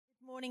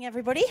Morning,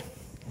 everybody.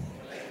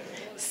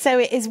 So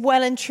it is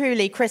well and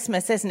truly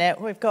Christmas, isn't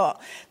it? We've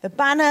got the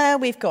banner,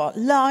 we've got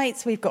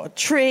lights, we've got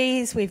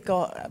trees, we've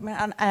got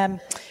an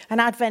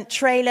Advent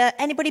trailer.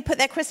 Anybody put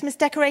their Christmas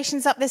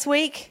decorations up this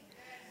week?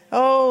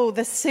 Oh,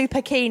 the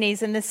super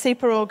keenies and the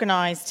super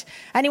organised.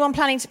 Anyone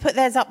planning to put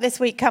theirs up this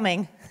week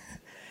coming?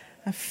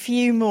 A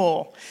few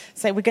more.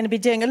 So we're going to be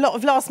doing a lot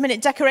of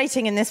last-minute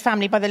decorating in this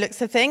family by the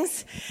looks of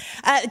things.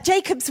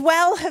 Jacob's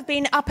Well have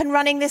been up and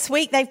running this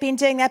week. They've been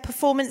doing their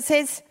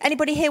performances.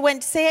 Anybody here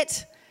went to see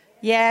it?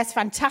 Yes,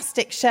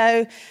 fantastic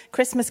show.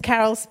 Christmas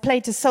carols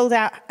played to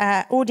sold-out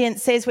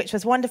audiences, which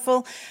was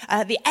wonderful.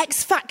 The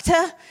X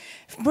Factor.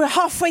 We're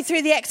halfway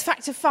through the X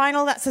Factor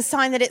final. That's a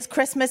sign that it's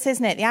Christmas,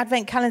 isn't it? The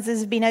Advent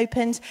calendars have been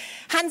opened.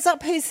 Hands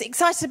up who's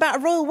excited about a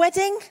royal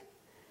wedding?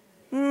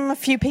 A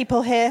few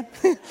people here.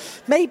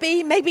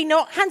 Maybe, maybe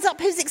not. Hands up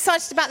who's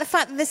excited about the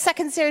fact that the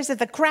second series of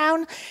The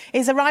Crown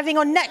is arriving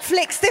on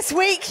Netflix this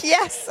week?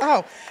 Yes.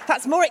 Oh,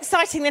 that's more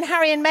exciting than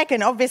Harry and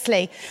Meghan,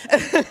 obviously.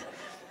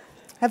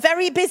 A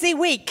very busy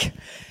week.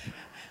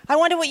 I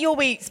wonder what your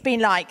week's been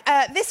like.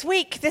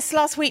 This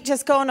last week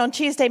just gone on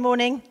Tuesday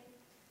morning,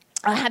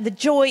 I had the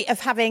joy of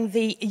having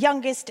the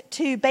youngest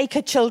two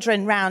Baker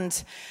children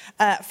round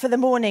for the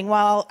morning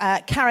while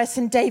Karis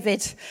and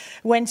David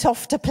went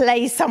off to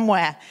play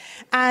somewhere.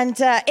 And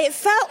it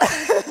felt...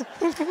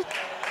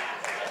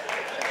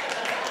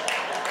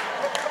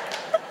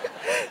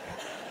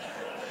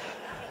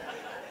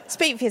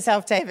 Speak for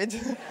yourself, David.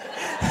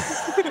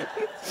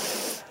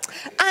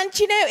 And,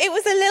 you know, it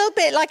was a little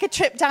bit like a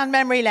trip down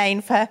memory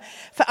lane for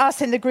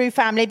us in the Grew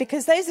family,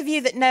 because those of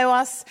you that know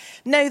us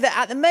know that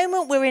at the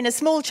moment we're in a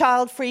small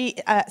child-free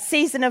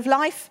season of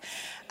life.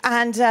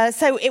 And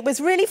so it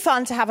was really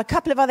fun to have a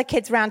couple of other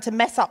kids around to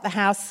mess up the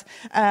house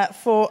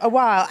for a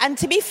while. And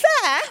to be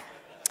fair,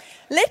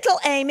 little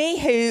Amy,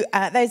 who,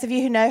 those of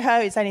you who know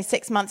her, is only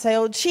 6 months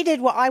old, she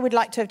did what I would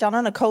like to have done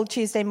on a cold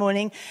Tuesday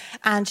morning,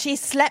 and she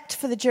slept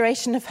for the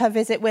duration of her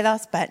visit with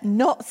us, but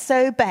not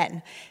so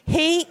Ben.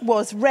 He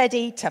was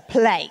ready to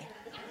play.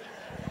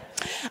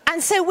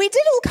 And so we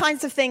did all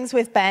kinds of things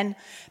with Ben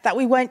that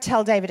we won't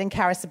tell David and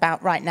Karis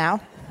about right now.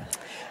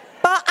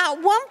 But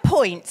at one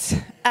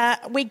point,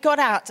 we got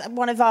out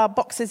one of our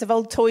boxes of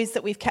old toys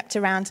that we've kept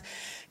around,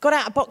 got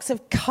out a box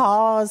of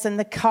cars and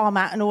the car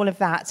mat and all of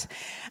that,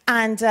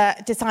 and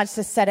decided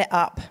to set it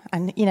up.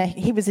 And, you know,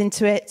 he was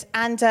into it,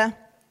 and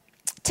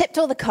tipped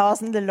all the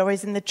cars and the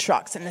lorries and the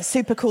trucks and the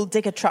super cool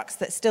digger trucks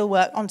that still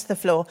work onto the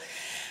floor.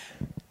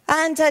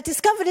 And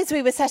discovered as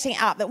we were setting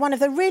it up that one of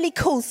the really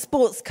cool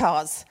sports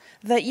cars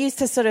that used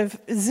to sort of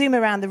zoom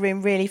around the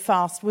room really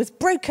fast was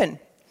broken.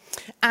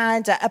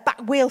 And a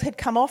back wheel had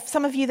come off.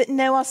 Some of you that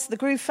know us, the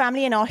Grew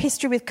family, and our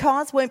history with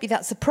cars won't be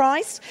that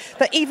surprised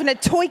that even a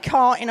toy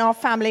car in our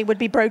family would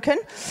be broken.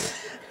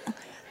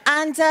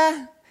 And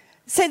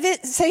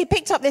so he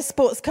picked up this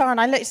sports car,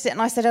 and I looked at it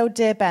and I said, "Oh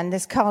dear, Ben,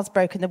 this car's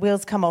broken, the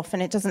wheels come off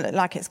and it doesn't look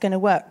like it's going to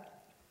work."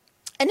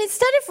 And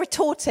instead of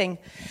retorting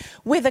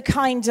with a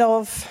kind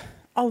of,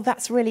 "Oh,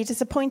 that's really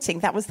disappointing,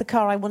 that was the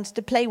car I wanted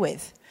to play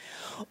with,"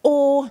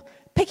 or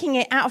picking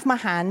it out of my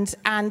hand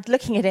and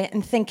looking at it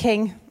and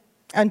thinking,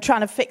 and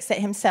trying to fix it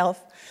himself,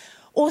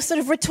 or sort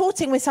of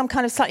retorting with some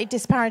kind of slightly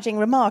disparaging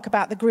remark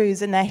about the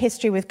Grews and their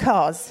history with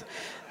cars,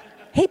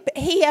 he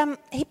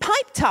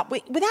piped up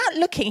without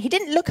looking. He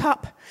didn't look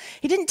up.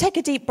 He didn't take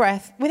a deep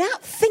breath.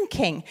 Without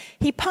thinking,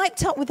 he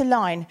piped up with a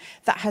line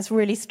that has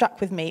really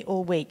stuck with me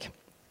all week.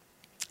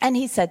 And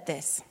he said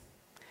this.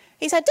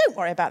 He said, "Don't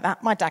worry about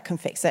that. My dad can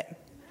fix it."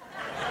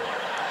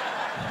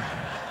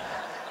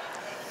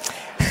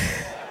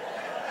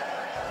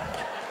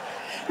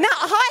 Now,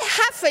 I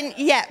haven't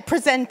yet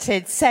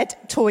presented said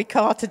toy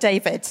car to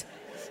David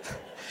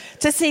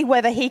to see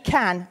whether he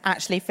can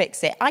actually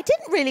fix it. I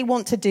didn't really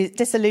want to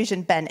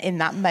disillusion Ben in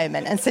that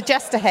moment and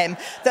suggest to him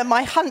that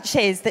my hunch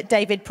is that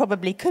David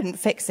probably couldn't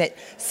fix it.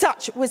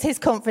 Such was his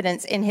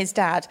confidence in his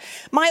dad.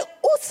 My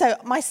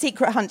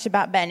secret hunch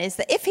about Ben is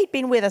that if he'd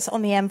been with us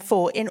on the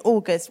M4 in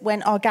August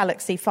when our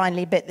Galaxy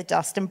finally bit the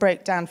dust and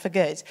broke down for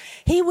good,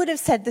 he would have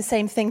said the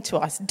same thing to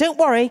us. "Don't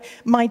worry,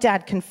 my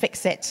dad can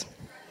fix it."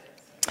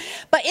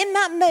 But in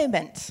that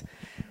moment,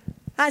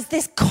 as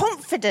this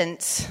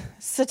confident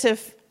sort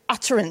of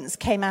utterance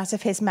came out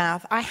of his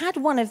mouth, I had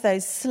one of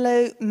those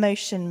slow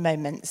motion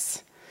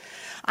moments.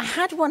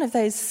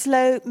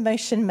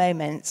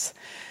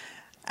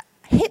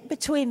 Hit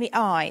between the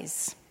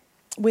eyes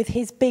with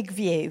his big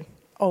view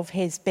of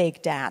his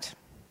big dad,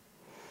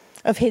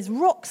 of his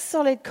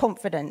rock-solid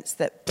confidence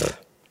that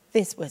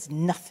this was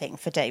nothing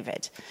for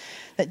David,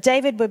 that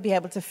David would be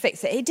able to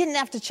fix it. He didn't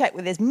have to check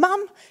with his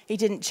mum. He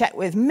didn't check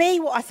with me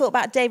what I thought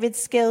about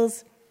David's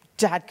skills.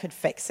 Dad could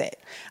fix it.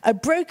 A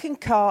broken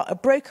car, a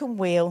broken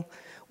wheel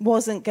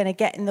wasn't going to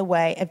get in the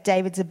way of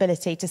David's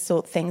ability to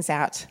sort things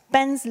out.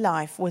 Ben's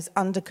life was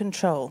under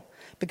control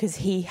because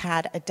he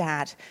had a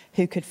dad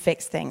who could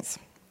fix things.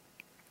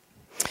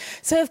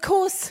 So, of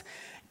course,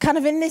 kind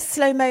of in this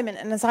slow moment,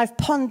 and as I've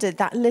pondered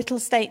that little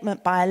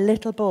statement by a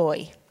little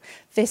boy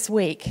this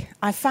week,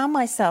 I found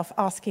myself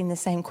asking the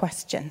same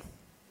question.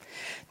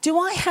 Do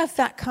I have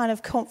that kind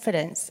of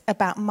confidence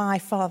about my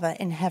Father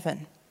in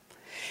heaven?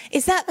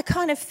 Is that the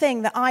kind of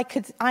thing that I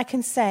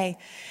can say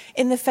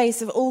in the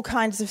face of all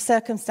kinds of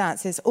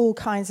circumstances, all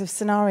kinds of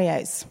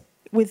scenarios,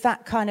 with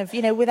that kind of,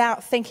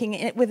 without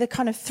thinking, with a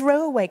kind of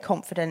throwaway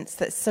confidence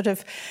that's sort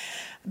of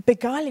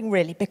beguiling,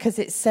 really, because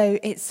it's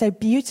so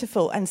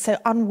beautiful and so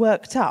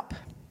unworked up?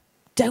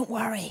 Don't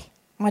worry,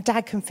 my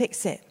dad can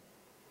fix it.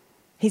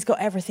 He's got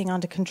everything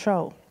under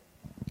control.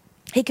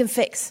 He can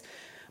fix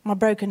my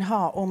broken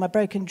heart or my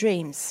broken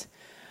dreams,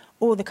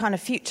 or the kind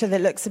of future that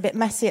looks a bit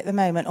messy at the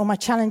moment, or my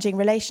challenging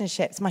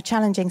relationships, my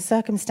challenging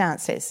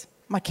circumstances,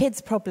 my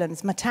kids'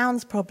 problems, my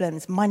town's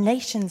problems, my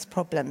nation's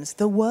problems,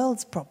 the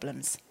world's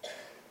problems.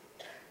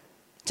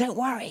 Don't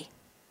worry,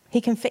 he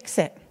can fix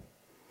it.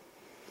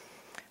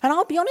 And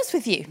I'll be honest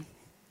with you,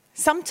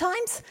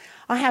 sometimes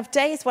I have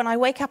days when I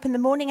wake up in the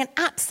morning and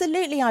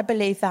absolutely I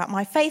believe that.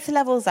 My faith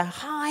levels are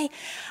high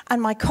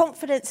and my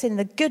confidence in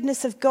the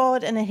goodness of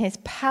God and in his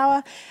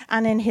power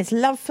and in his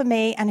love for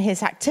me and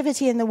his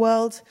activity in the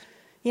world.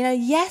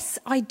 Yes,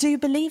 I do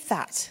believe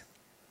that.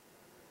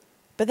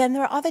 But then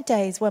there are other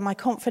days where my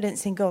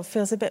confidence in God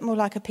feels a bit more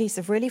like a piece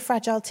of really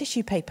fragile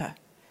tissue paper.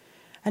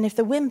 And if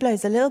the wind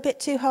blows a little bit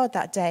too hard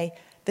that day,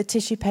 the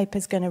tissue paper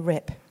is going to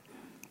rip.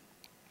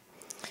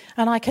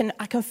 And I can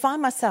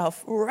find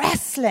myself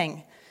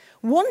wrestling,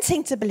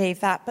 wanting to believe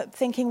that, but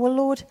thinking, well,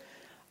 Lord,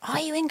 are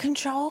you in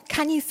control?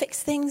 Can you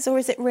fix things? Or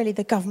is it really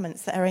the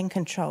governments that are in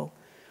control?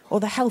 Or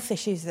the health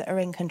issues that are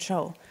in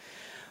control?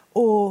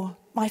 Or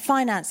my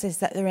finances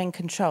that are in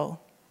control?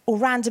 Or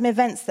random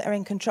events that are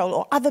in control?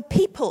 Or other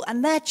people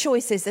and their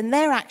choices and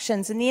their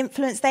actions and the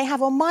influence they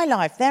have on my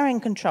life, they're in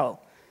control.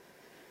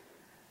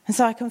 And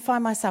so I can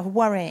find myself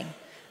worrying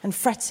and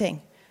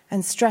fretting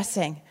and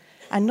stressing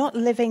and not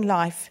living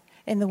life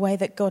in the way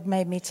that God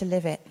made me to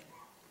live it.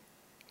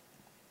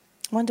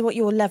 I wonder what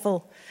your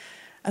level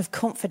of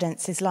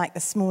confidence is like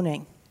this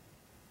morning.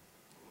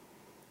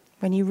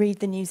 When you read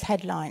the news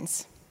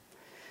headlines,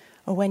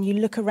 or when you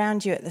look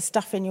around you at the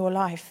stuff in your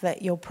life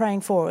that you're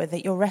praying for, or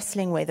that you're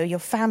wrestling with, or your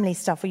family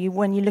stuff, or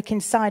when you look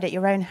inside at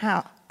your own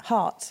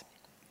heart,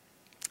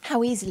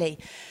 how easily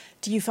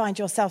do you find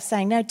yourself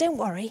saying, no, don't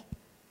worry,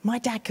 my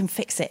dad can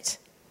fix it.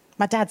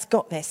 My dad's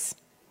got this.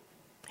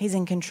 He's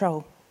in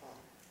control.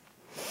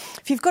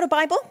 If you've got a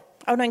Bible,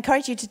 I want to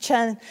encourage you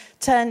to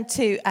turn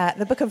to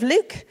the book of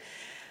Luke,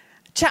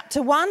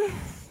 chapter 1,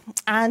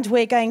 and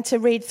we're going to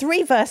read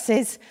 3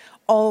 verses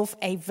of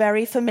a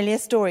very familiar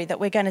story that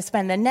we're going to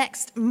spend the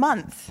next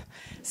month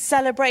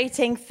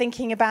celebrating,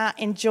 thinking about,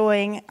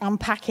 enjoying,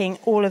 unpacking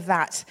all of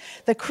that.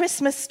 The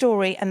Christmas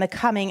story and the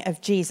coming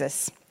of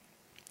Jesus.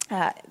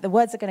 The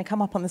words are going to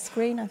come up on the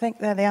screen, I think.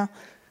 There they are.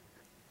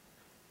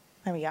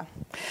 There we go.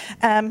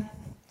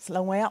 It's a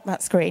long way up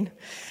that screen.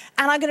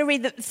 And I'm going to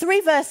read the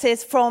 3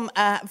 verses from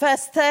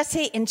verse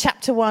 30 in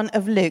chapter 1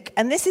 of Luke.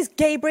 And this is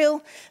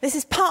Gabriel. This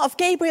is part of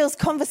Gabriel's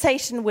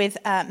conversation with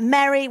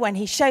Mary when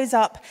he shows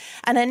up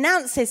and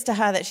announces to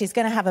her that she's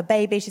going to have a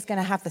baby. She's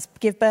going to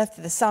give birth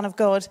to the Son of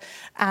God.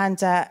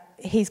 And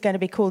he's going to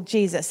be called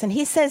Jesus. And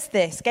he says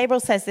this, Gabriel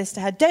says this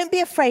to her, "Don't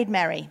be afraid,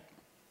 Mary.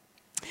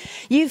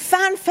 You've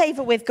found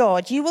favor with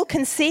God. You will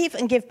conceive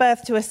and give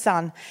birth to a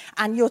son,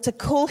 and you're to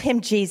call him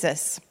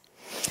Jesus.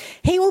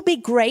 He will be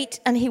great,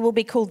 and he will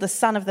be called the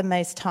Son of the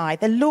Most High.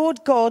 The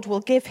Lord God will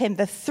give him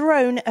the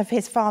throne of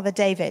his father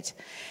David,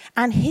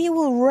 and he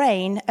will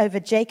reign over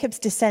Jacob's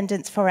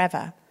descendants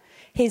forever.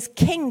 His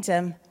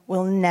kingdom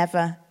will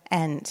never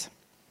end."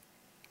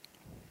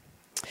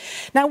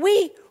 Now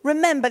we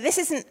remember this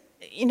isn't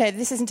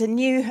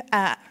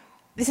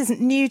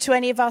new to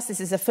any of us. This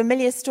is a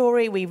familiar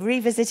story. We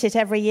revisit it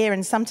every year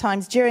and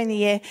sometimes during the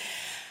year.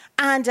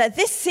 And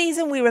this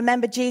season, we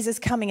remember Jesus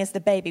coming as the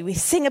baby. We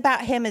sing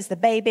about him as the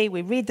baby.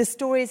 We read the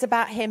stories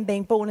about him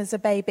being born as a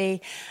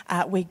baby.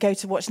 We go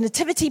to watch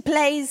nativity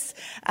plays,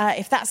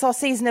 if that's our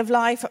season of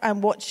life,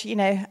 and watch,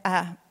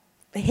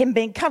 him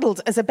being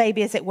cuddled as a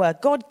baby, as it were.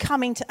 God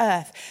coming to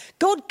earth.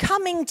 God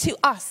coming to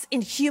us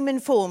in human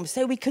form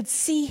so we could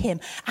see him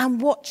and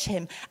watch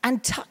him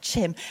and touch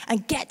him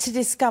and get to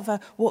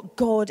discover what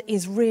God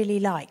is really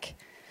like.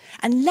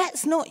 And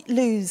let's not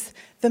lose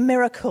the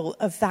miracle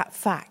of that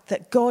fact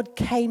that God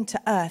came to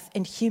earth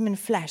in human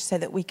flesh so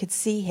that we could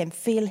see him,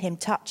 feel him,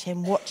 touch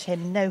him, watch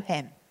him, know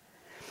him.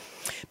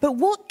 But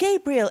what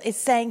Gabriel is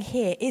saying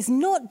here is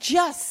not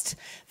just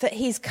that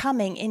he's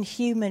coming in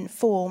human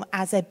form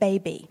as a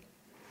baby.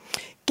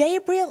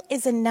 Gabriel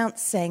is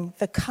announcing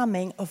the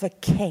coming of a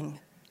king.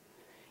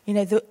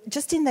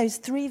 Just in those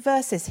 3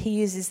 verses, he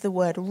uses the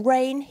word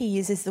reign, he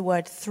uses the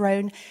word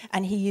throne,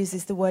 and he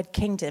uses the word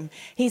kingdom.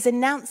 He's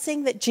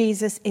announcing that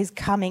Jesus is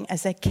coming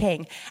as a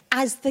king,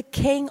 as the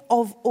king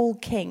of all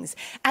kings,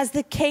 as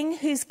the king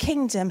whose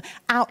kingdom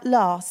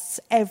outlasts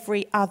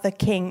every other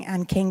king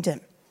and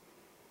kingdom.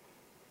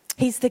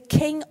 He's the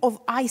king of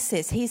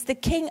ISIS. He's the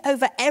king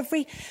over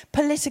every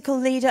political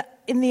leader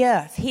in the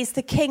earth. He's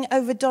the king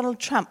over Donald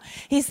Trump.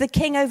 He's the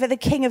king over the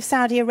king of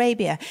Saudi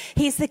Arabia.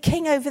 He's the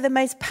king over the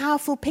most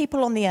powerful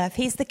people on the earth.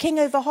 He's the king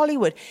over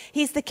Hollywood.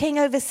 He's the king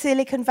over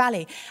Silicon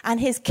Valley.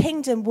 And his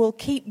kingdom will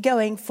keep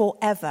going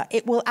forever.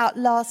 It will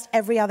outlast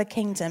every other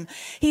kingdom.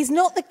 He's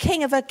not the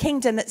king of a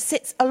kingdom that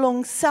sits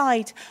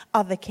alongside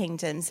other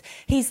kingdoms.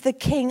 He's the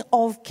king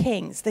of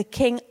kings, the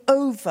king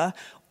over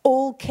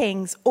all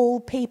kings, all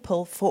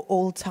people, for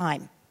all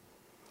time.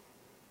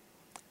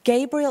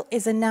 Gabriel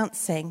is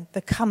announcing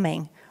the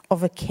coming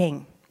of a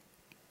king.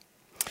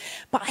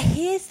 But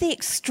here's the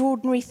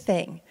extraordinary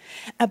thing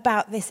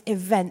about this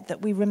event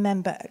that we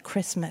remember at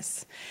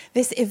Christmas.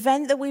 This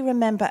event that we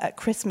remember at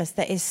Christmas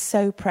that is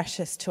so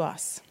precious to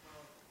us.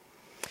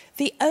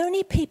 The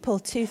only people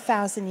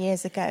 2,000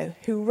 years ago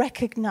who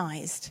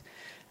recognized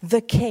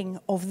the king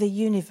of the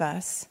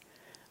universe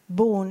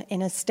born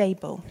in a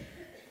stable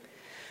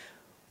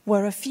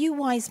were a few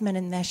wise men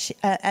and their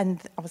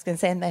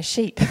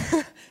sheep,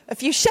 a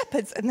few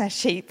shepherds and their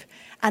sheep,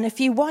 and a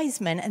few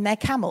wise men and their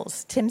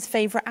camels, Tim's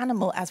favourite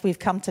animal, as we've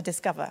come to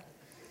discover.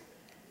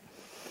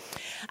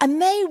 And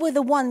they were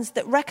the ones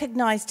that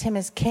recognised him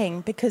as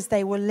king because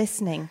they were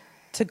listening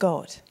to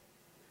God.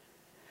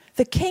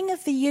 The king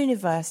of the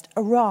universe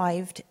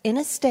arrived in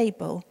a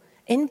stable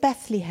in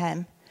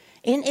Bethlehem,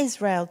 in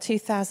Israel,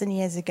 2,000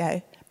 years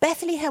ago.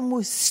 Bethlehem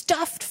was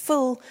stuffed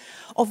full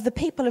of the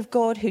people of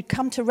God who'd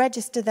come to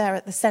register there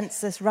at the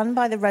census run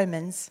by the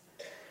Romans,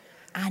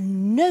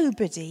 and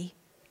nobody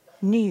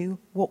knew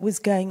what was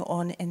going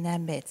on in their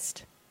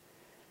midst.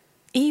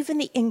 Even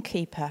the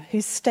innkeeper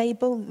whose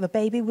stable the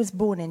baby was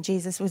born in,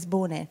 Jesus was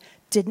born in,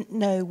 didn't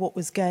know what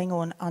was going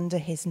on under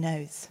his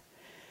nose.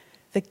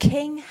 The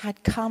king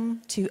had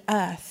come to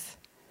earth,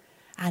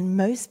 and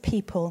most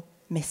people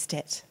missed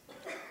it.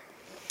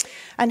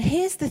 And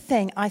here's the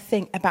thing I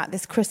think about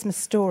this Christmas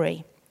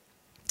story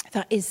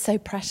that is so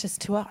precious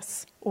to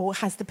us, or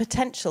has the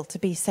potential to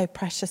be so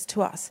precious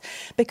to us,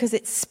 because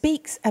it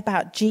speaks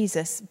about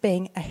Jesus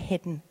being a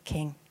hidden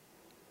king.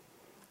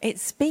 It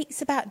speaks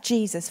about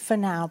Jesus for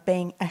now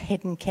being a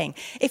hidden king.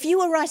 If you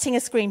were writing a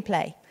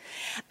screenplay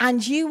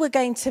and you were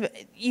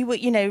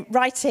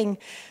writing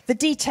the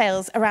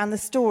details around the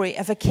story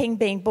of a king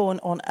being born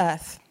on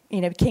earth,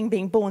 a king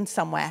being born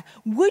somewhere,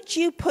 would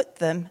you put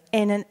them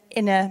in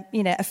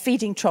a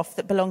feeding trough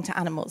that belonged to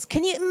animals?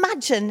 Can you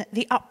imagine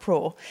the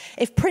uproar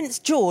if Prince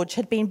George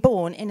had been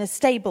born in a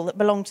stable that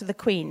belonged to the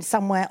Queen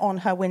somewhere on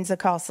her Windsor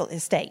Castle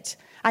estate?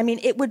 I mean,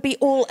 it would be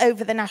all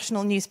over the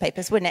national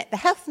newspapers, wouldn't it? The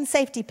health and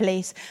safety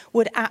police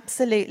would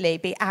absolutely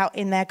be out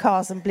in their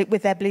cars and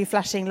with their blue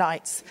flashing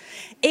lights.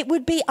 It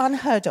would be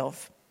unheard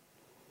of.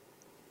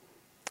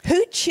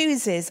 Who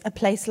chooses a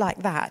place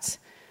like that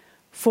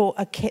for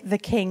the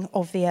king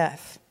of the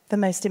earth, the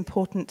most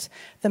important,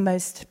 the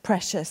most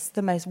precious,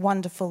 the most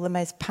wonderful, the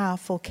most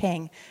powerful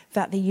king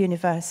that the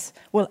universe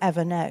will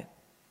ever know?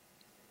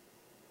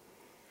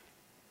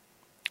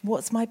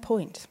 What's my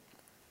point?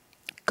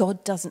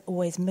 God doesn't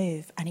always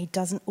move, and he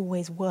doesn't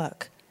always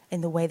work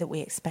in the way that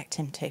we expect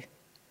him to.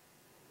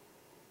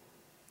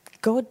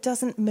 God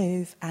doesn't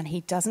move, and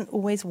he doesn't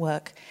always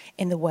work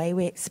in the way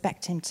we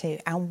expect him to.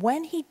 And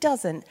when he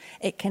doesn't,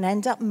 it can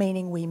end up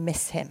meaning we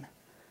miss him.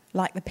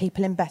 Like the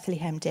people in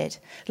Bethlehem did,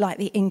 like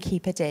the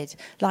innkeeper did,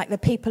 like the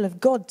people of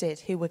God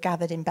did who were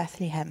gathered in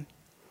Bethlehem.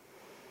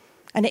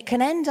 And it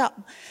can end up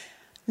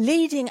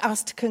leading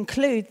us to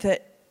conclude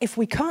that if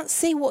we can't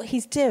see what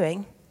he's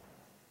doing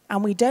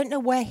and we don't know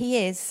where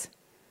he is,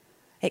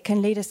 it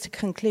can lead us to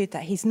conclude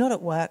that he's not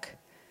at work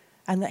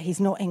and that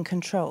he's not in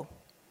control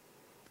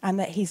and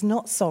that he's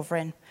not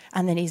sovereign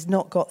and that he's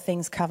not got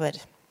things covered.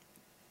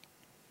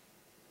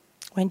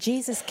 When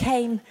Jesus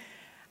came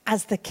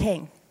as the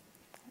king,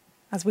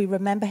 as we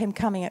remember him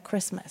coming at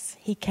Christmas,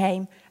 he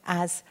came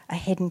as a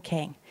hidden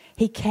king.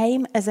 He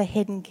came as a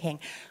hidden king.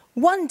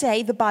 One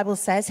day, the Bible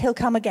says, he'll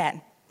come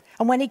again.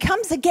 And when he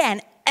comes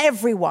again,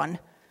 everyone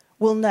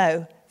will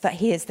know that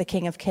he is the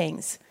King of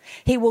Kings.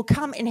 He will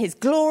come in his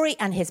glory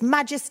and his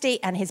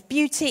majesty and his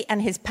beauty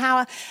and his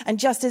power. And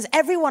just as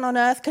everyone on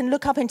earth can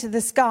look up into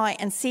the sky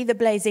and see the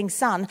blazing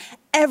sun,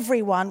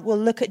 everyone will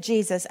look at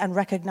Jesus and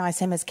recognize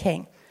him as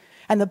king.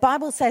 And the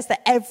Bible says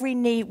that every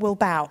knee will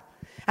bow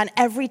and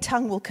every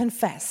tongue will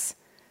confess.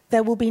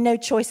 There will be no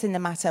choice in the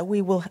matter.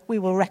 We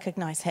will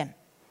recognize him.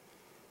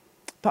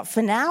 But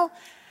for now,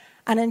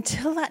 and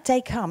until that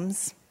day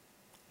comes,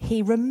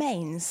 he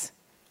remains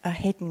a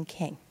hidden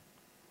king.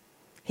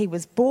 He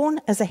was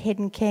born as a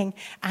hidden king,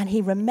 and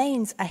he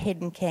remains a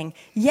hidden king.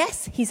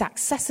 Yes, he's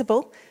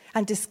accessible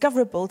and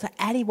discoverable to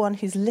anyone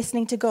who's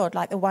listening to God,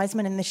 like the wise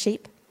men and the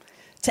sheep,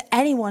 to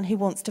anyone who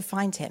wants to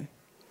find him.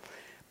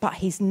 But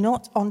he's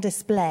not on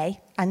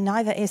display, and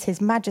neither is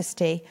his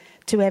majesty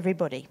to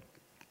everybody.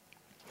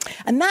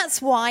 And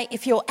that's why,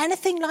 if you're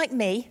anything like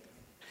me,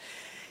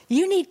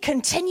 you need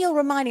continual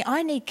reminding.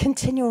 I need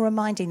continual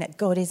reminding that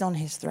God is on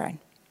his throne,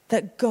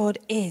 that God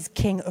is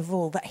king of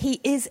all, that he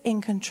is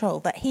in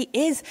control, that he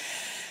is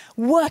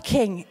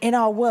working in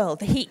our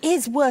world. He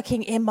is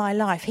working in my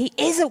life. He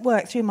is at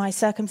work through my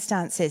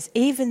circumstances,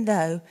 even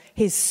though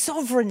his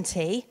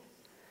sovereignty,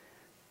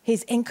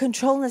 his in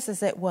controlness,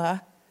 as it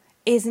were,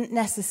 isn't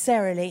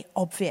necessarily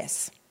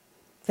obvious.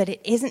 That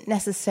it isn't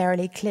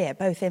necessarily clear,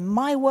 both in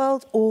my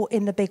world or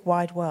in the big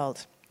wide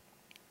world.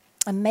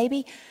 And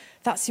maybe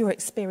that's your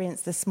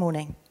experience this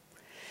morning.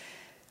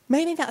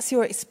 Maybe that's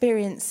your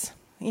experience,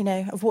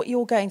 of what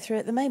you're going through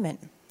at the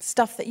moment.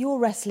 Stuff that you're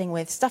wrestling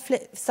with, stuff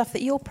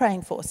that you're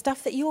praying for,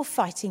 stuff that you're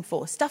fighting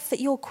for, stuff that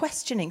you're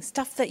questioning,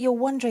 stuff that you're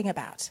wondering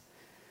about.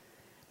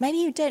 Maybe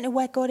you don't know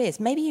where God is.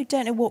 Maybe you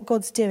don't know what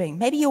God's doing.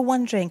 Maybe you're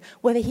wondering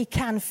whether he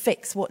can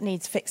fix what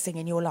needs fixing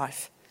in your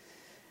life,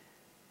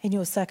 in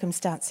your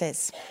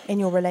circumstances, in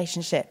your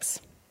relationships.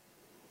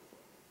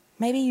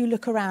 Maybe you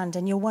look around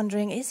and you're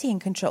wondering, is he in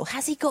control?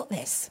 Has he got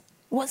this?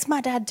 What's my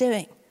dad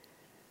doing?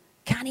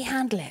 Can he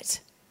handle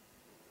it?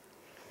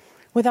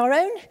 With our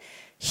own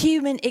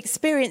human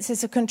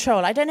experiences of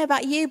control, I don't know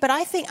about you, but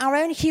I think our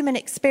own human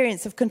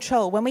experience of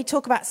control, when we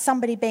talk about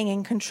somebody being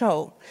in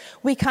control,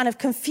 we kind of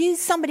confuse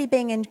somebody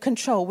being in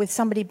control with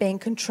somebody being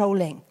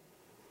controlling,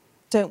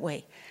 don't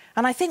we?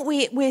 And I think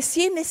we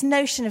assume this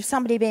notion of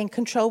somebody being in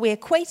control, we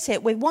equate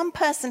it with one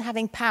person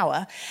having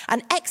power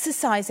and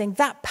exercising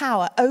that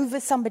power over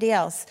somebody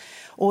else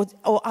or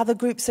other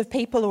groups of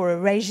people, or a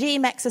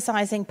regime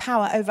exercising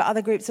power over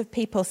other groups of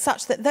people,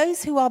 such that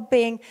those who are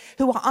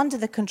under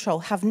the control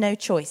have no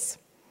choice,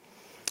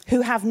 who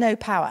have no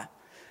power.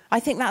 I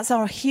think that's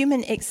our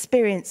human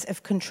experience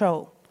of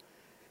control.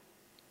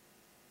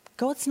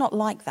 God's not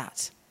like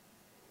that.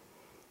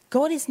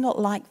 God is not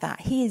like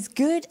that. He is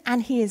good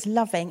and he is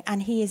loving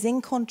and he is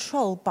in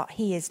control, but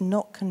he is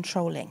not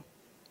controlling.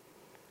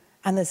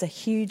 And there's a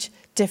huge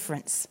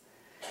difference.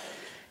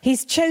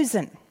 He's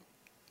chosen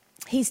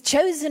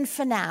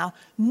for now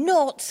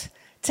not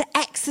to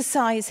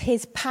exercise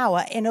his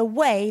power in a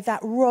way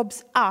that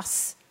robs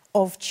us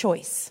of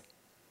choice,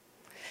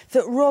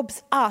 that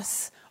robs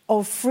us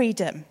of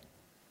freedom,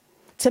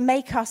 to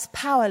make us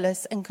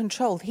powerless and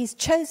controlled. He's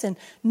chosen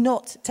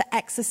not to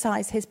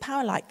exercise his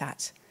power like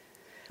that.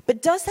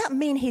 But does that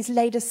mean he's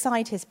laid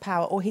aside his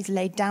power or he's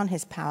laid down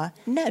his power?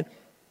 No.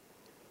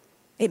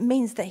 It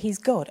means that he's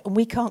God, and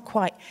we can't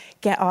quite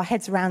get our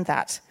heads around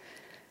that.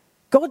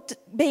 God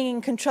being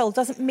in control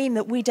doesn't mean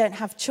that we don't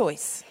have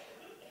choice.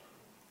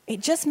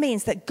 It just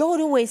means that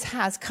God always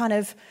has kind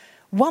of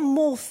one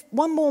more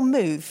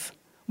move,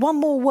 one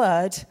more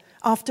word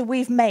after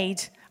we've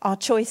made our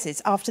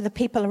choices, after the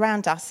people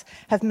around us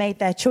have made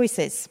their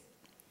choices.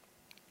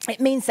 It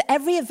means that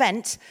every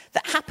event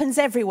that happens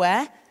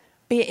everywhere,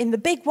 be it in the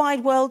big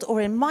wide world or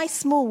in my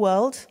small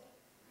world,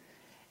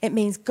 it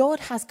means God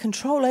has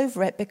control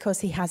over it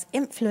because he has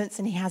influence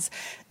and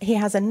he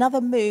has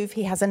another move,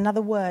 he has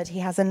another word, he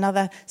has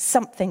another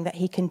something that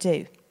he can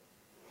do.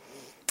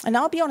 And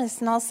I'll be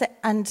honest,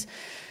 and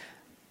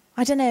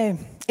I don't know,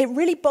 it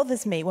really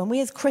bothers me when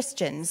we as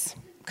Christians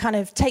kind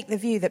of take the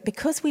view that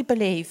because we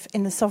believe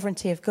in the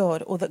sovereignty of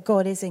God, or that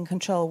God is in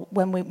control,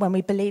 when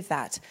we believe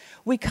that,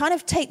 we kind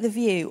of take the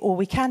view, or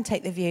we can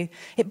take the view,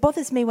 it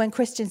bothers me when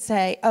Christians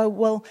say, oh,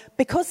 well,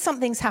 because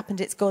something's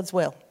happened, it's God's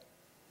will.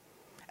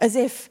 As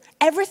if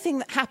everything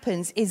that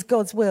happens is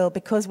God's will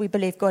because we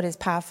believe God is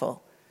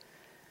powerful.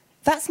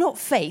 That's not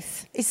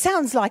faith. It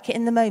sounds like it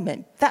in the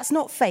moment. That's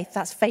not faith,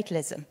 that's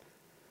fatalism.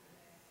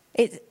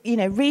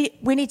 We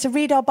need to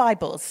read our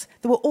Bibles.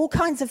 There were all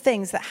kinds of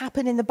things that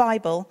happen in the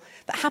Bible,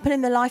 that happen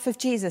in the life of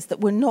Jesus, that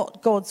were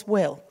not God's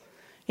will.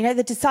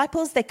 The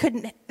disciples, they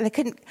couldn't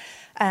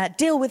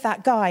deal with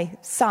that guy's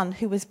son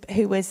who was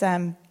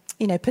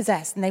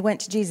possessed, and they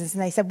went to Jesus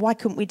and they said, "Why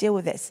couldn't we deal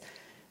with this?"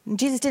 And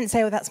Jesus didn't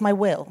say, "Oh, that's my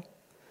will."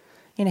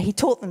 He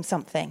taught them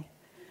something,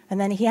 and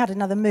then he had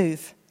another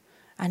move,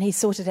 and he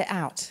sorted it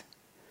out.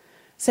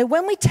 So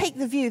when we take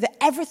the view that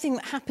everything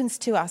that happens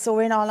to us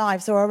or in our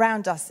lives or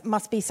around us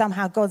must be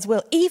somehow God's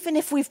will, even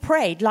if we've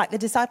prayed like the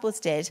disciples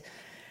did,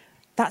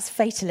 that's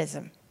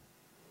fatalism.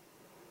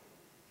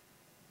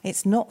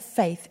 It's not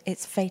faith,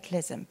 it's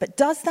fatalism. But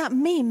does that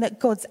mean that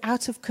God's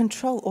out of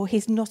control or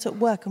he's not at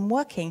work and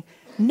working?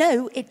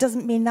 No, it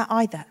doesn't mean that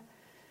either.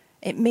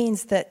 It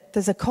means that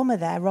there's a comma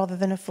there rather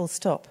than a full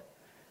stop,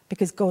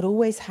 because God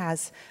always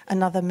has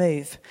another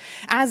move.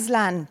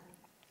 Aslan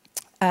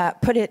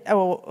put it,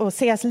 or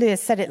C.S. Lewis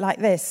said it like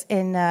this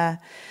in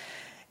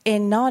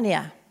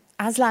Narnia.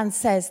 Aslan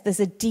says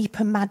there's a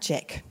deeper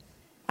magic.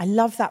 I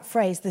love that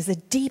phrase. There's a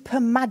deeper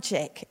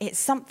magic. It's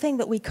something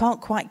that we can't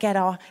quite get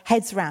our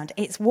heads around.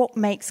 It's what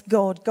makes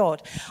God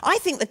God. I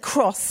think the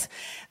cross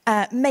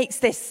makes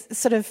this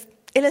sort of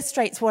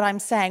illustrates what I'm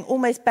saying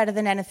almost better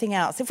than anything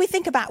else. If we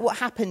think about what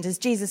happened as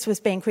Jesus was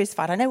being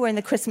crucified, I know we're in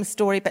the Christmas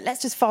story, but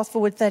let's just fast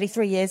forward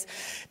 33 years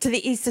to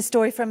the Easter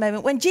story for a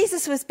moment. When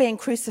Jesus was being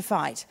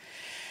crucified,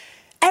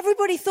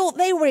 everybody thought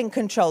they were in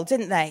control,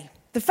 didn't they?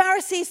 The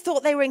Pharisees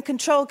thought they were in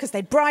control because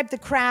they bribed the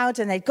crowd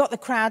and they'd got the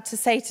crowd to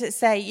say,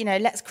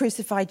 let's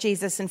crucify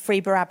Jesus and free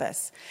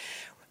Barabbas.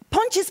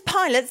 Pontius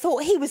Pilate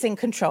thought he was in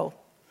control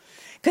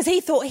because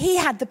he thought he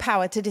had the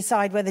power to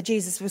decide whether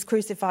Jesus was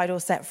crucified or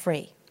set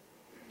free.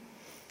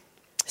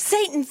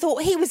 Satan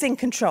thought he was in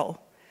control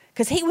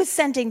because he was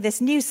sending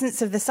this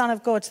nuisance of the Son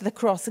of God to the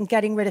cross and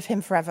getting rid of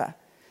him forever.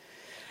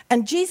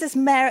 And Jesus'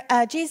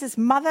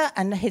 mother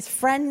and his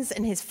friends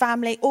and his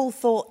family all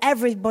thought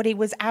everybody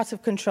was out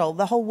of control.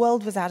 The whole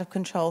world was out of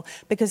control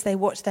because they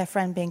watched their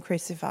friend being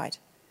crucified.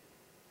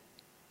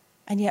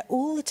 And yet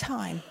all the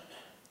time,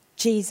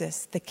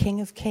 Jesus, the King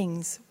of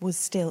Kings, was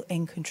still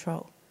in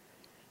control.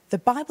 The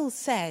Bible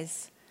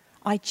says,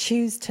 I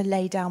choose to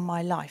lay down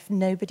my life.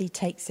 Nobody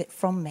takes it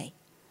from me.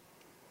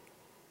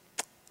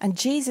 And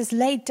Jesus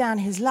laid down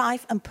his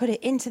life and put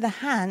it into the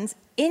hands,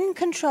 in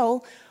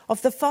control,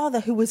 of the Father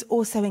who was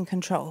also in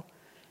control,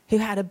 who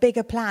had a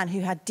bigger plan,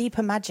 who had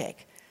deeper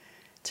magic,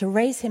 to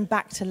raise him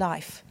back to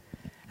life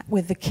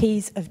with the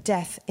keys of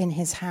death in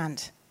his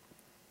hand.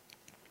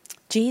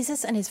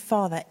 Jesus and his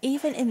Father,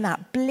 even in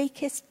that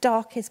bleakest,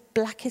 darkest,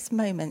 blackest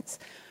moments,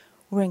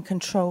 were in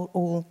control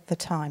all the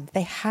time.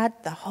 They had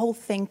the whole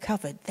thing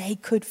covered. They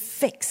could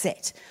fix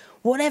it.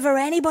 Whatever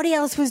anybody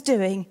else was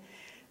doing,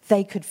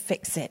 they could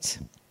fix it.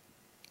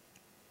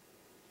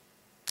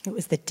 It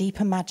was the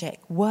deeper magic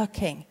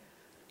working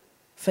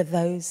for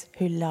those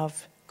who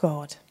love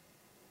God.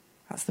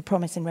 That's the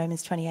promise in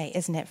Romans 28,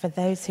 isn't it? For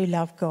those who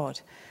love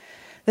God.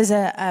 There's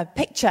a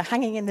picture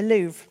hanging in the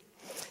Louvre.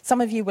 Some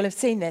of you will have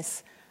seen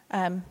this.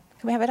 Can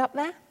we have it up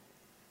there?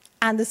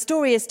 And the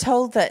story is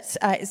told that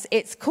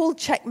it's called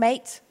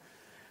Checkmate.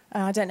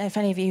 I don't know if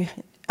any of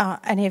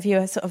you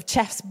are sort of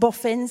chefs,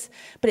 boffins,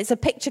 but it's a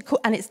picture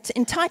and it's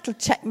entitled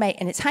Checkmate,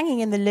 and it's hanging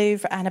in the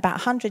Louvre. And about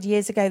 100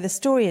 years ago, the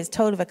story is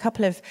told of a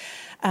couple of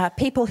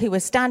people who were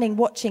standing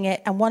watching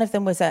it, and one of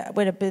them was a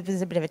bit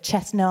of a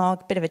chess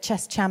narg, bit of a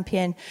chess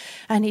champion,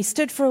 and he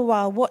stood for a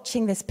while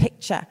watching this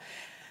picture.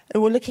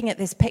 We're looking at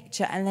this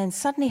picture, and then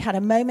suddenly had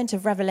a moment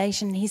of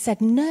revelation. And he said,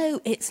 "No,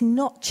 it's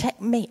not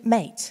checkmate,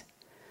 mate.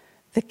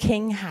 The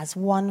king has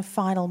one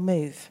final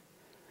move.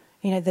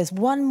 You know, there's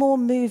one more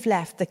move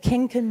left. The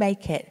king can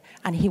make it,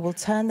 and he will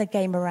turn the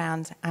game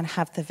around and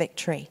have the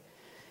victory."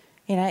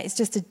 You know, it's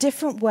just a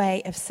different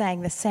way of saying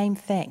the same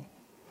thing.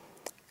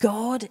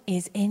 God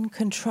is in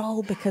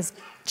control because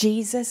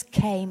Jesus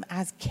came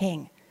as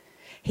king.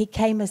 He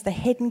came as the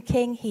hidden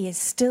king. He is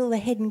still the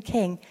hidden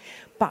king,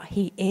 but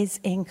he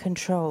is in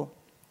control.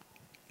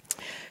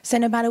 So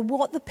no matter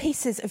what the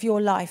pieces of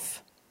your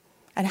life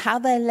and how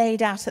they're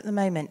laid out at the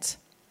moment,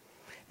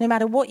 no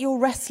matter what you're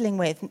wrestling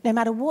with, no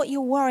matter what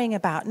you're worrying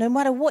about, no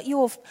matter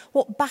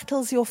what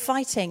battles you're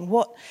fighting,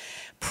 what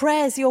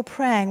prayers you're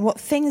praying, what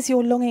things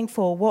you're longing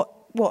for,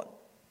 what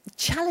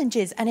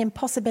challenges and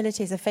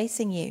impossibilities are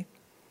facing you,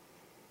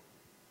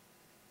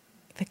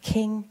 the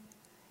king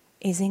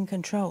is in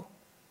control.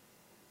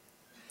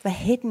 The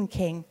hidden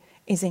king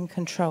is in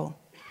control.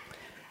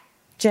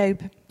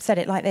 Job said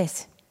it like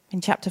this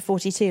in chapter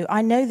 42.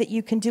 "I know that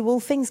you can do all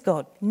things,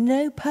 God.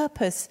 No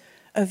purpose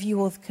of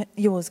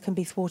yours can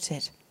be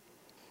thwarted."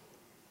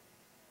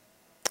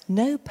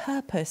 No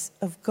purpose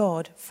of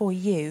God for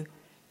you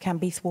can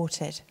be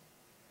thwarted.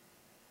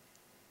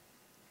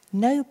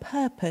 No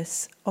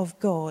purpose of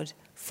God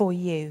for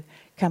you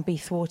can be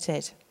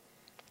thwarted.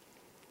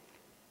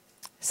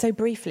 So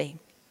briefly,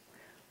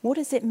 what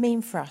does it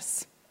mean for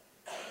us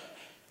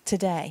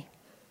today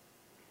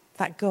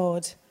that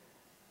God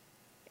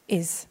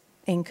is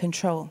in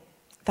control,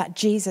 that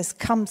Jesus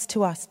comes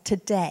to us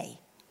today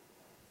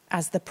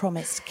as the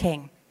promised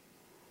king?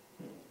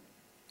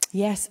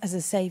 Yes, as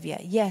a savior.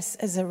 Yes,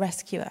 as a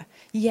rescuer.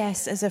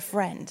 Yes, as a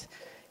friend.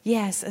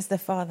 Yes, as the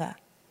Father.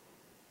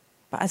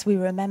 But as we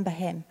remember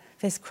him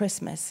this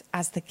Christmas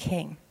as the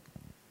king.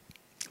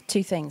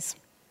 Two things.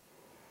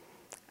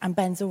 And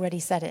Ben's already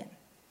said it.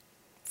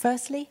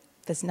 Firstly,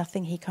 there's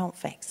nothing he can't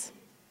fix.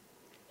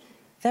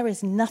 There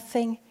is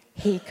nothing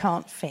he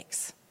can't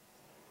fix.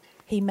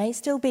 He may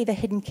still be the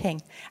hidden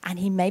king, and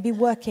he may be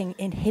working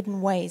in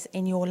hidden ways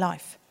in your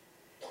life.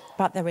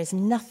 But there is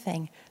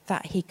nothing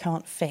that he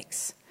can't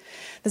fix.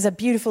 There's a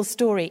beautiful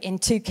story in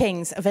 2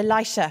 Kings of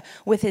Elisha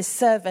with his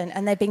servant,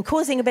 and they've been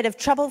causing a bit of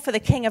trouble for the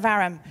king of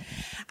Aram.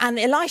 And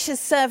Elisha's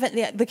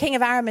servant, the king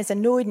of Aram, is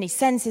annoyed, and he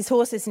sends his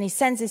horses and he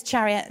sends his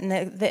chariot.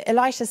 And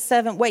Elisha's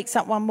servant wakes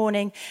up one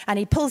morning and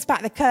he pulls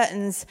back the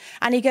curtains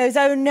and he goes,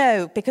 "Oh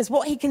no," because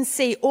what he can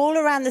see all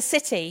around the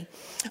city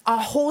are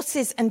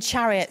horses and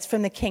chariots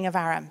from the king of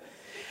Aram.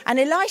 And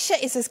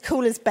Elisha is as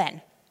cool as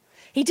Ben.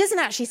 He doesn't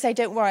actually say,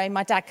 "Don't worry,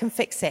 my dad can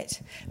fix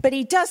it." But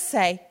he does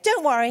say,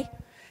 "Don't worry.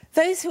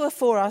 Those who are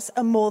for us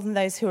are more than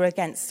those who are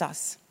against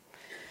us."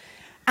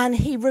 And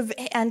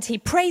he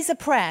prays a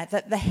prayer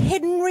that the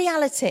hidden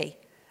reality,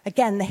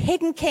 again, the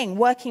hidden king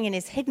working in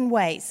his hidden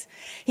ways,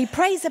 he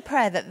prays a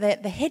prayer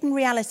that the hidden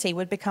reality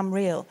would become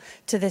real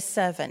to this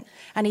servant.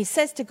 And he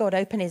says to God,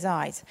 "Open his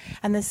eyes."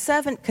 And the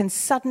servant can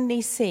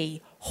suddenly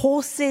see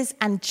horses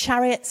and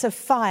chariots of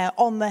fire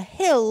on the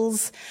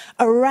hills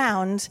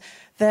around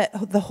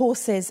the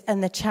horses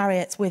and the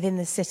chariots within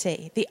the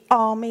city, the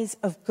armies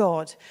of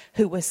God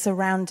who were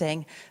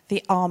surrounding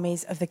the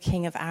armies of the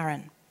king of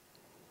Aram.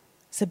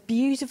 It's a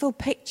beautiful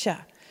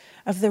picture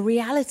of the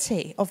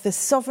reality of the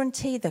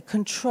sovereignty, the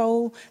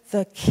control,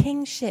 the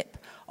kingship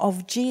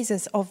of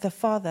Jesus, of the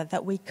Father,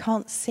 that we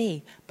can't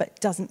see, but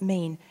doesn't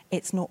mean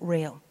it's not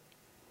real.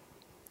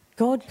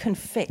 God can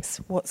fix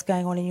what's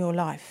going on in your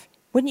life.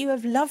 Wouldn't you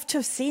have loved to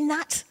have seen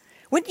that?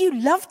 Wouldn't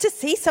you love to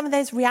see some of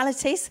those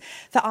realities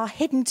that are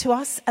hidden to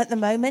us at the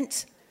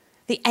moment?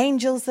 The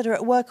angels that are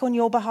at work on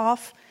your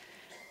behalf,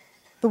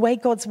 the way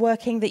God's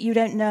working that you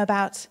don't know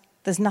about.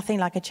 There's nothing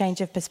like a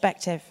change of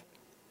perspective.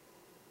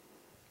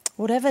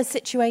 Whatever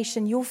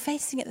situation you're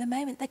facing at the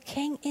moment, the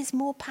King is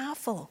more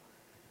powerful.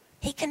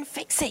 He can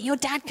fix it. Your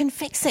dad can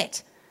fix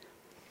it.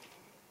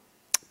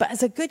 But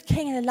as a good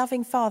king and a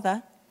loving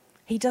father,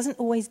 he doesn't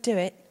always do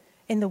it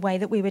in the way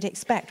that we would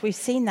expect. We've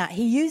seen that.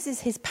 He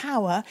uses his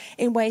power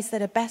in ways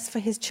that are best for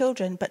his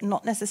children, but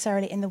not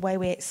necessarily in the way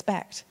we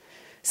expect.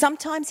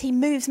 Sometimes he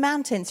moves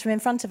mountains from in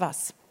front of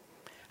us.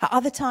 At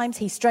other times,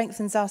 he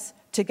strengthens us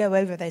to go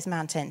over those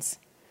mountains.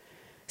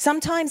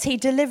 Sometimes he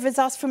delivers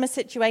us from a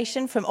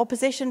situation, from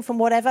opposition, from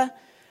whatever.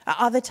 At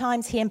other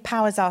times, he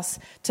empowers us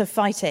to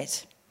fight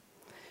it.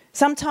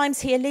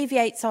 Sometimes he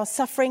alleviates our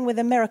suffering with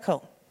a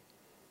miracle.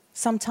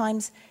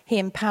 Sometimes he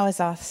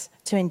empowers us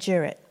to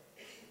endure it.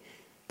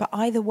 But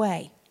either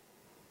way,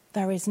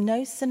 there is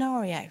no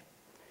scenario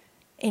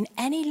in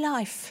any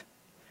life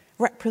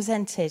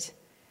represented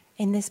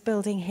in this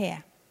building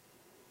here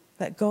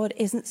that God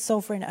isn't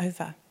sovereign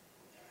over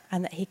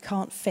and that he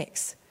can't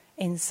fix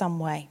in some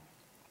way.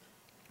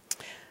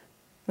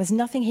 There's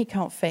nothing he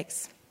can't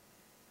fix.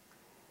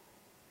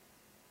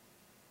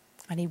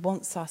 And he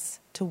wants us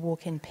to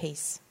walk in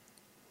peace.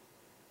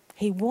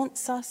 He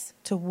wants us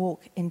to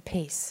walk in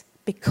peace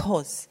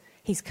because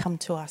he's come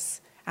to us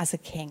as a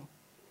king.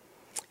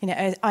 You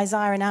know,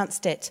 Isaiah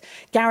announced it.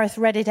 Gareth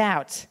read it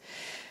out.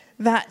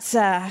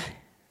 That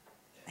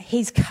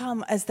he's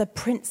come as the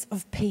Prince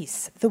of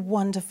Peace, the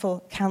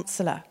wonderful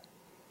counselor.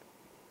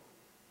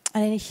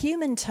 And in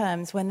human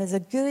terms, when there's a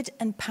good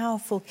and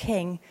powerful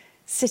king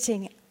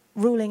sitting,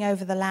 ruling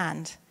over the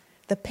land,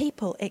 the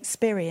people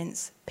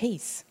experience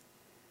peace.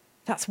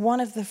 That's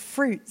one of the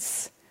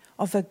fruits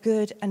of a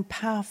good and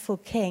powerful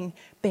king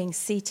being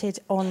seated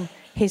on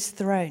his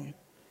throne.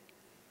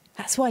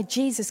 That's why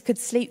Jesus could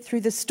sleep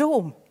through the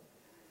storm,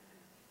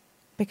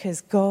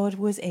 because God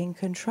was in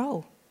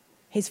control.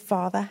 His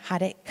Father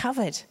had it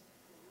covered.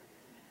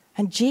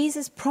 And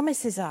Jesus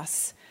promises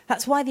us.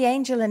 That's why the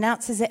angel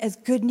announces it as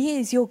good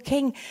news. Your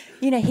king,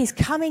 he's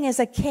coming as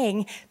a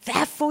king.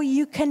 Therefore,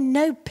 you can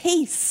know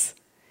peace.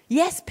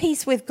 Yes,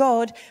 peace with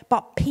God,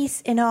 but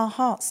peace in our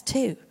hearts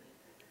too.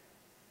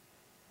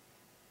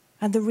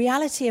 And the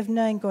reality of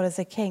knowing God as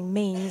a king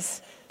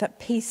means that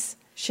peace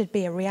should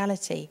be a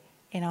reality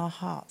in our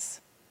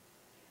hearts.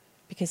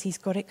 Because he's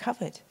got it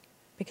covered.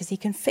 Because he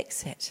can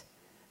fix it.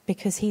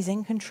 Because he's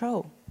in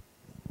control.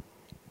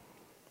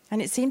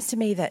 And it seems to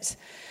me that,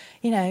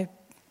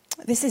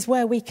 this is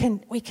where we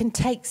can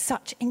take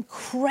such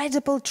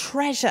incredible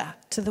treasure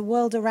to the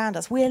world around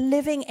us. We are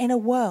living in a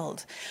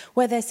world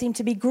where there seem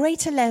to be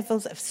greater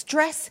levels of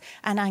stress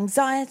and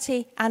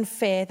anxiety and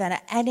fear than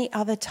at any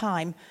other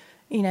time,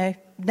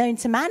 known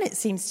to man, it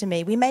seems to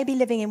me. We may be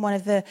living in one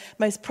of the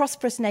most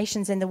prosperous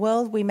nations in the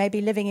world. We may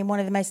be living in one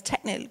of the most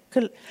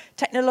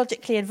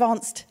technologically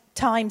advanced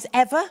times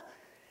ever.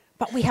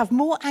 But we have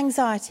more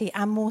anxiety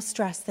and more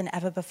stress than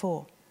ever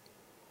before.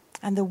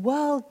 And the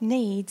world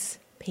needs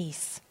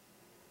peace.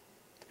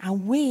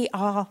 And we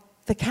are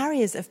the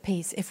carriers of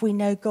peace if we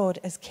know God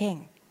as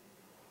King.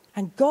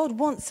 And God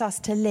wants us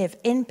to live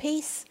in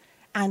peace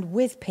and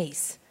with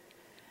peace.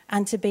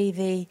 And to be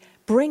the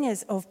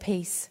bringers of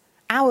peace,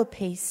 our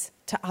peace,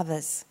 to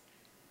others.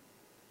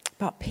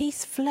 But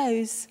peace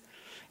flows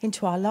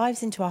into our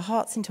lives, into our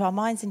hearts, into our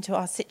minds, into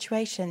our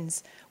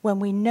situations when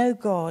we know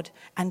God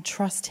and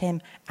trust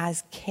him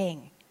as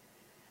King,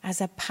 as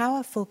a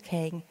powerful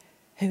King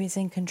who is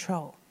in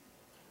control.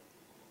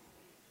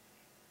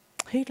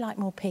 Who'd like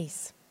more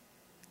peace?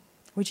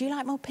 Would you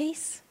like more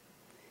peace?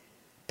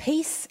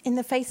 Peace in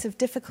the face of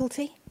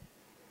difficulty?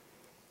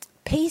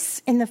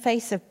 Peace in the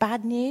face of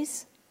bad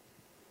news?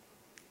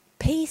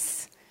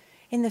 Peace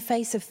in the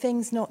face of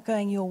things not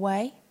going your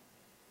way?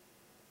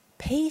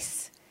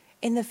 Peace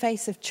in the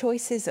face of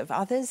choices of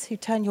others who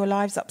turn your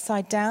lives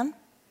upside down?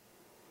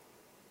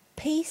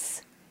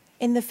 Peace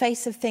in the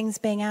face of things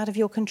being out of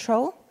your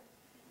control?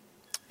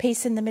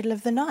 Peace in the middle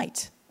of the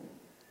night?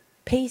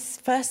 Peace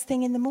first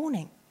thing in the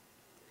morning?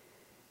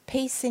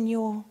 Peace in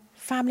your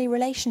family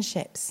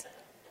relationships?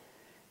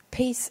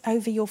 Peace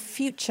over your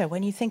future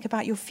when you think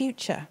about your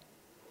future?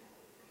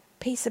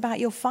 Peace about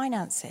your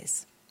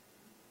finances?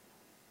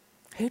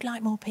 Who'd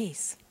like more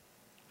peace?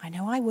 I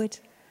know I would.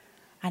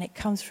 And it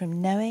comes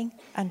from knowing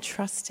and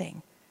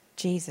trusting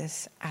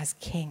Jesus as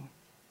King.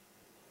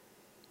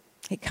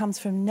 It comes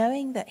from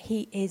knowing that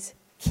he is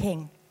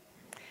King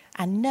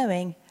and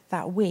knowing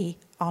that we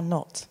are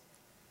not.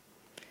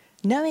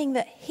 Knowing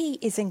that he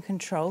is in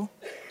control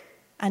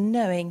and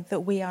knowing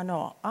that we are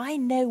not. I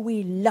know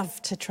we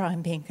love to try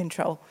and be in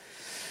control.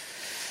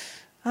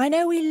 I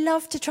know we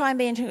love to try and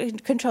be in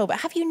control,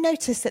 but have you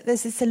noticed that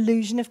there's this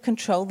illusion of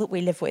control that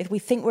we live with? We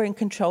think we're in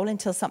control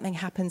until something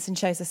happens and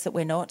shows us that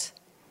we're not.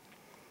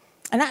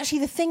 And actually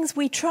the things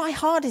we try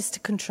hardest to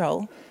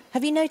control,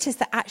 have you noticed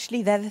that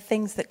actually they're the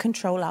things that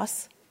control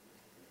us?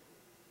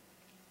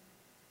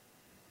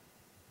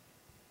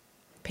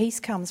 Peace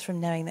comes from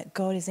knowing that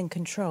God is in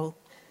control,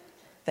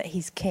 that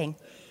he's king,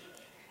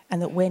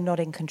 and that we're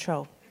not in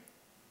control.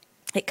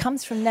 It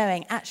comes from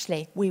knowing,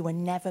 actually, we were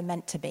never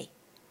meant to be.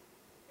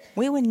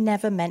 We were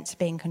never meant to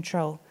be in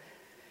control.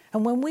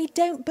 And when we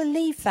don't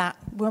believe that,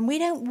 when we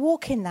don't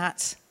walk in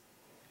that,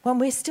 when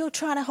we're still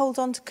trying to hold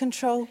on to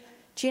control,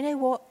 do you know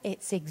what?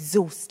 It's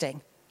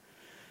exhausting.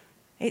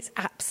 It's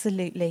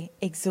absolutely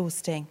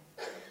exhausting.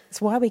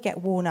 It's why we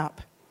get worn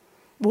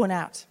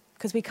out,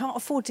 because we can't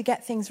afford to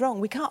get things wrong.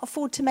 We can't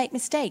afford to make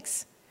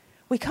mistakes.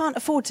 We can't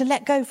afford to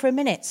let go for a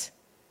minute.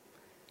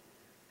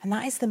 And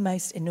that is the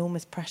most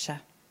enormous pressure.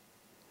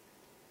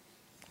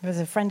 There's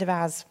a friend of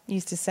ours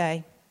used to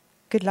say,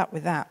 good luck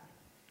with that.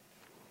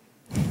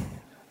 Do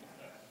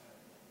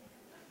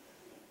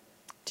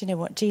you know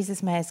what?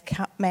 Jesus may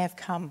have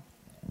come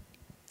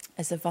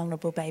as a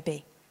vulnerable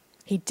baby.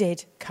 He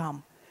did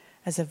come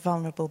as a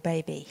vulnerable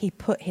baby. He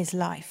put his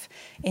life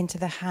into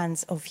the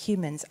hands of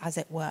humans, as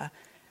it were,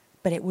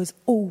 but it was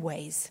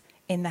always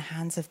in the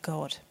hands of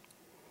God.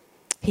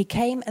 He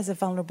came as a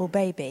vulnerable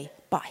baby,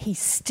 but he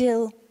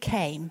still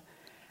came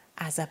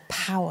as a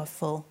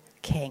powerful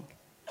king.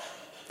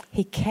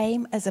 He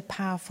came as a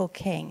powerful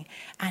king,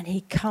 and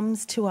he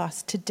comes to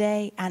us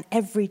today and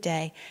every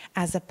day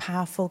as a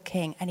powerful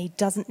king, and he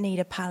doesn't need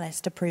a palace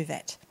to prove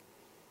it.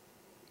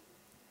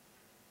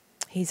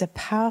 He's a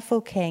powerful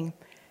king,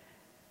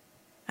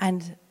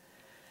 and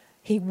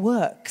he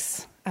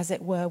works, as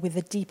it were, with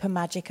the deeper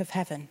magic of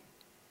heaven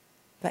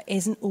that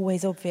isn't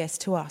always obvious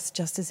to us,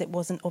 just as it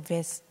wasn't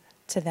obvious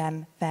to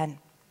them then.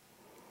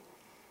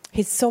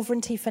 His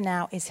sovereignty for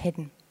now is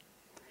hidden,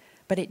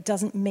 but it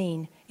doesn't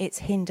mean it's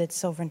hindered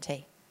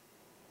sovereignty.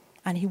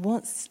 And he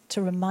wants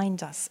to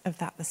remind us of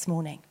that this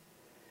morning,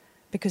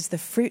 because the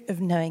fruit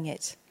of knowing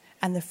it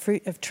and the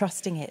fruit of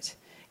trusting it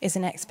is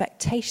an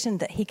expectation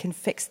that he can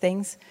fix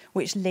things,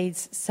 which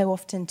leads so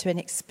often to an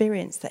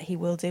experience that he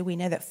will do. We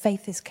know that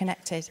faith is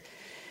connected,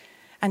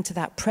 and to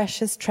that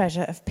precious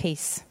treasure of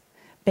peace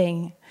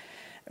being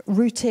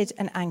rooted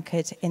and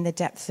anchored in the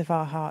depths of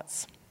our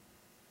hearts.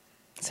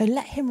 So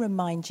let him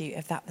remind you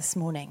of that this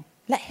morning.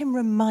 Let him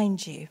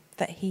remind you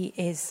that he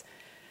is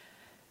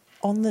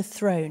on the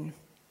throne.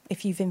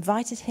 If you've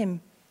invited him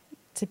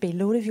to be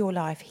Lord of your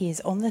life, he is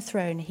on the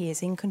throne, he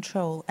is in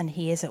control, and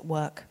he is at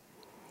work,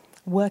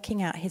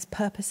 working out his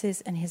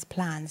purposes and his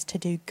plans to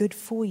do good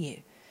for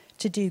you,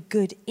 to do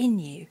good in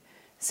you,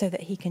 so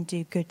that he can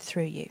do good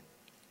through you.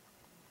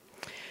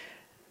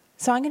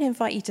 So I'm going to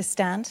invite you to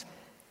stand.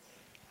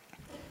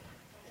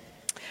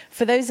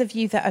 For those of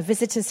you that are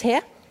visitors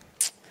here,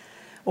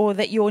 or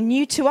that you're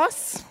new to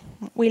us,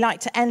 we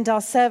like to end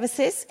our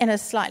services in a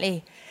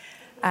slightly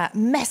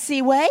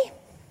messy way.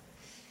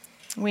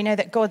 We know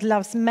that God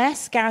loves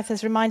mess. Gareth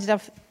has reminded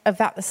of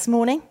that this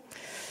morning.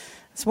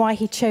 That's why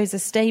he chose a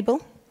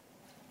stable.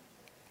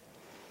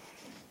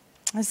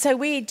 And so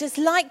we just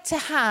like to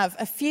have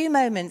a few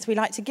moments. We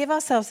like to give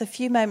ourselves a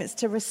few moments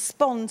to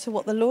respond to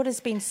what the Lord has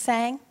been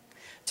saying,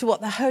 to what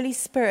the Holy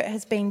Spirit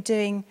has been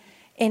doing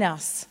in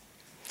us.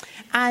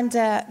 And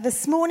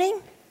this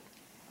morning,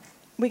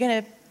 we're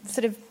going to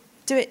sort of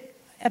do it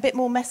a bit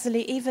more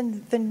messily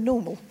even than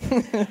normal.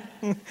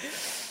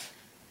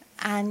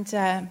 And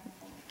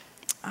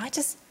I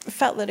just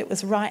felt that it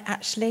was right,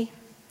 actually.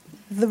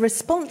 The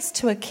response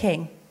to a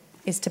king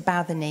is to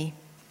bow the knee.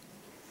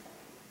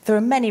 There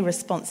are many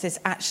responses,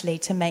 actually,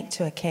 to make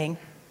to a king.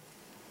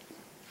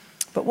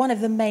 But one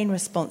of the main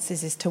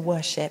responses is to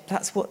worship.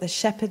 That's what the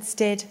shepherds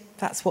did.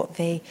 That's what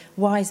the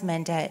wise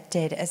men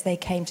did as they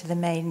came to the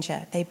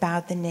manger. They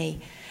bowed the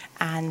knee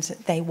and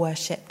they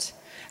worshipped.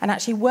 And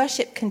actually,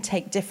 worship can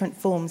take different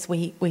forms.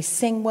 We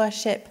sing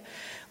worship.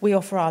 We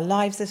offer our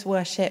lives as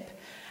worship.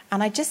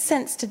 And I just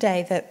sense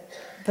today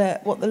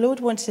that what the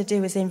Lord wanted to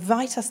do is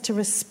invite us to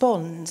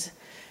respond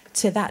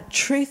to that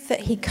truth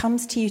that he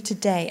comes to you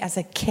today as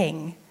a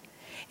king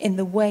in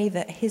the way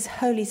that his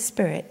Holy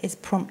Spirit is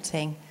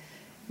prompting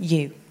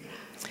you.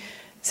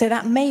 So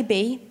that may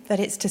be that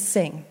it's to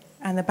sing.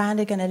 And the band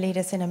are going to lead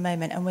us in a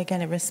moment, and we're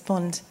going to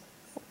respond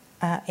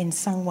in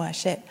sung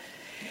worship.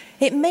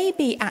 It may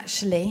be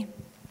actually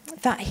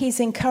that he's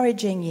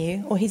encouraging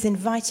you, or he's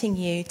inviting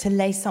you to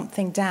lay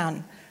something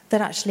down that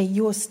actually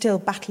you're still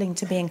battling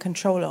to be in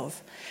control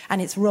of,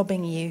 and it's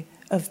robbing you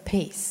of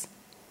peace.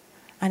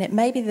 And it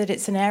may be that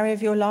it's an area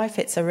of your life,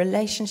 it's a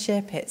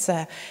relationship, it's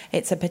a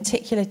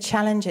particular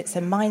challenge, it's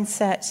a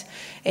mindset,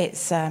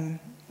 it's a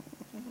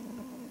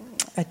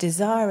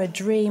desire, a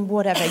dream,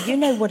 whatever. You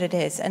know what it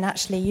is, and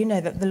actually you know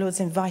that the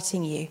Lord's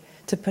inviting you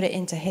to put it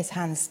into his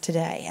hands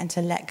today and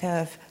to let go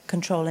of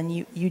control, and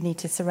you need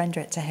to surrender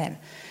it to him.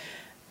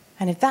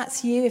 And if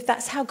that's you, if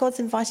that's how God's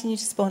inviting you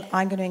to respond,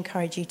 I'm going to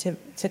encourage you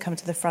to come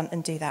to the front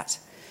and do that.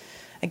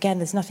 Again,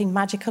 there's nothing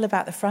magical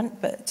about the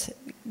front, but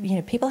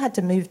people had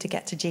to move to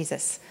get to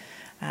Jesus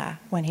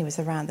when he was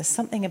around. There's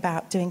something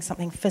about doing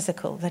something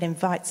physical that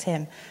invites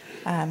him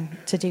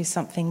to do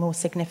something more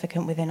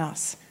significant within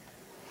us.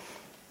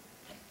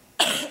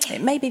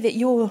 It may be that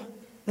you're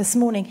this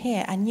morning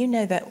here and you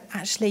know that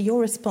actually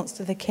your response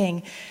to the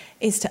King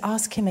is to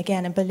ask him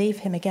again and believe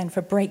him again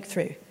for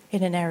breakthrough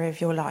in an area of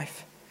your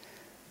life.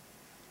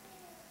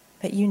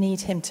 That you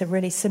need him to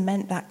really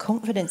cement that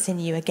confidence in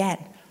you again,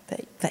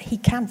 that he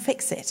can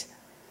fix it.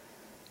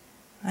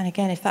 And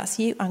again, if that's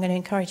you, I'm going to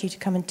encourage you to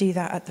come and do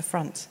that at the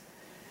front.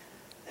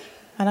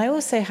 And I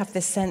also have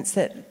this sense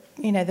that,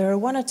 there are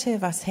one or two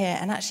of us here,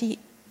 and actually,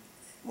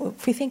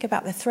 if we think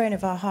about the throne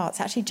of our hearts,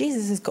 actually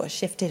Jesus has got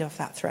shifted off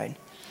that throne.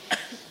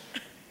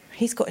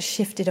 He's got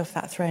shifted off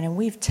that throne, and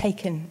we've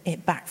taken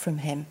it back from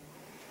him.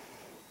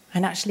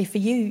 And actually for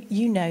you,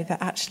 you know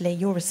that actually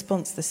your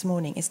response this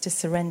morning is to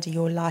surrender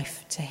your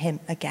life to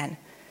him again.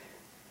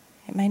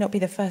 It may not be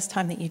the first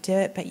time that you do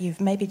it, but you've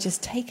maybe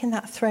just taken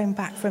that throne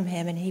back from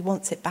him and he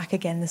wants it back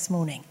again this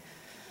morning.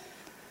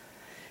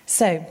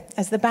 So,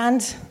 as the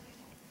band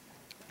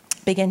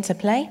begin to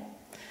play,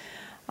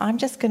 I'm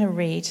just going to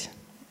read.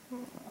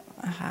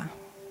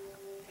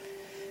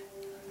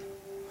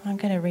 I'm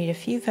going to read a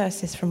few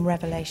verses from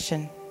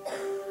Revelation.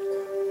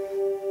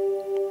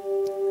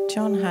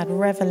 John had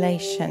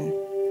revelation.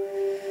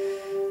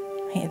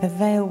 The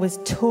veil was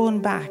torn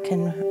back,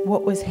 and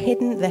what was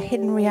hidden, the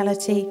hidden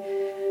reality,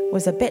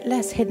 was a bit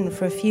less hidden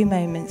for a few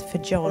moments for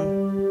John.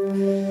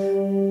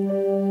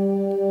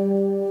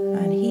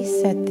 And he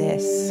said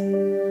this,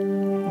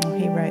 or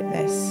he wrote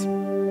this.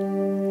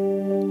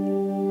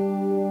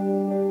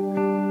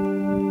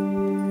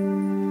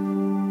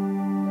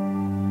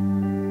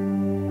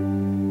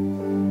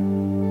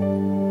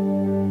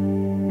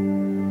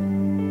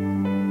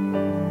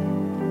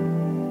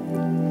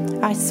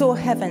 I saw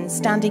heaven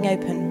standing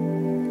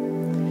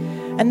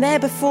open, and there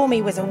before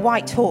me was a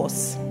white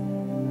horse,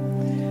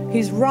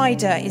 whose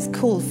rider is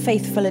called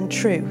Faithful and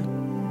True.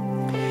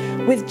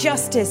 With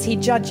justice he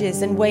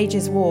judges and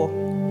wages war.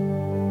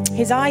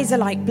 His eyes are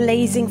like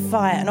blazing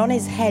fire, and on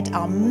his head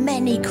are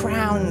many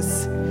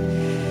crowns.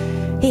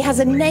 He has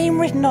a name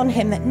written on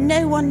him that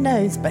no one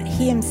knows but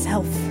he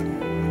himself.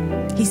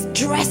 He's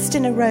dressed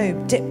in a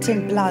robe dipped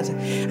in blood,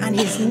 and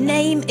his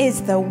name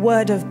is the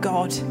Word of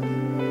God.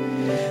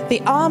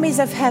 The armies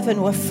of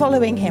heaven were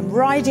following him,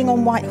 riding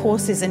on white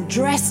horses and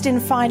dressed in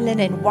fine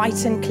linen,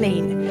 white and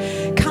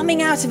clean.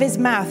 Coming out of his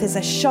mouth is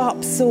a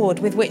sharp sword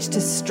with which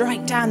to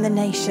strike down the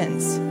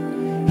nations.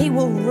 He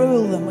will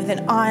rule them with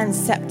an iron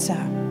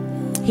scepter.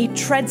 He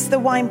treads the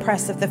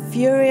winepress of the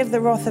fury of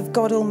the wrath of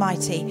God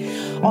Almighty.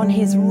 On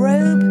his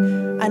robe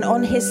and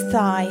on his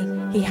thigh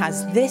he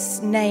has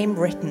this name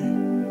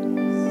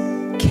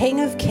written: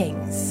 King of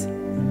Kings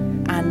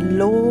and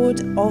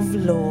Lord of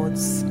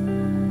Lords.